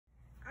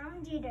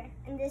I'm Jeter,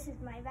 and this is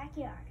my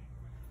backyard.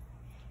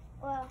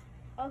 Well,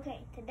 okay,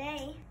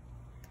 today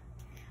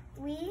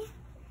we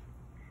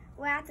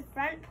were at the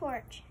front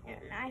porch, and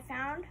I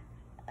found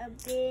a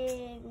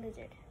big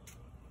lizard.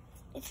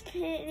 It's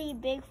pretty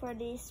big for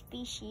this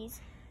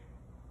species.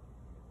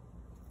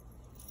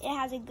 It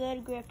has a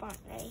good grip on it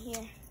right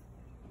here.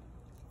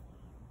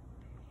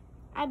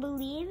 I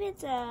believe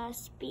it's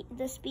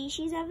the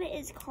species of it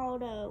is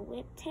called a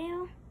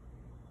whiptail.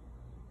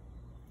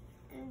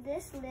 And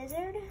this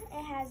lizard,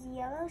 it has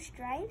yellow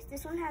stripes.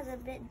 This one has a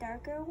bit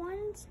darker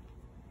ones.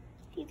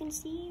 If you can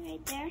see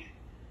right there,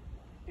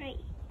 right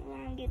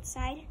along its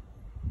side.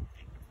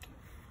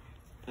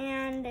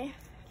 And it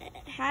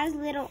has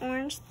little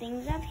orange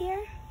things up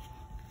here.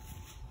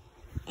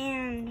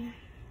 And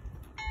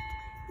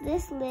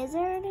this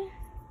lizard,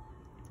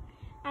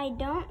 I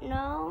don't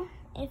know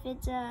if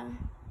it's a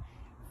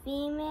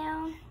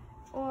female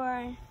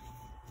or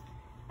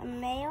a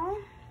male.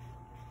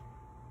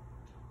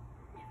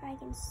 If I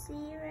can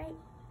see right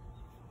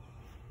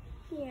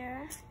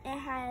here, it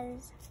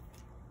has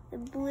the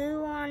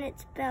blue on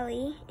its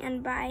belly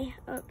and by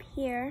up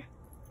here.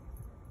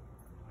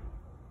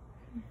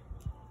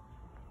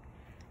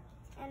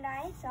 And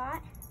I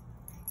thought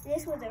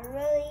this was a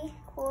really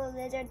cool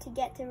lizard to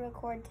get to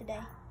record today.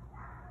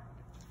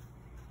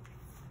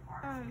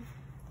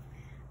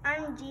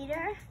 I'm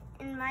Jeter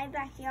in my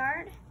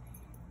backyard,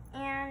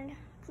 and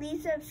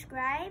please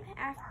subscribe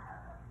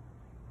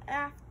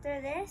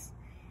after this,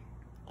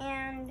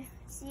 and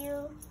see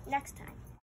you next time.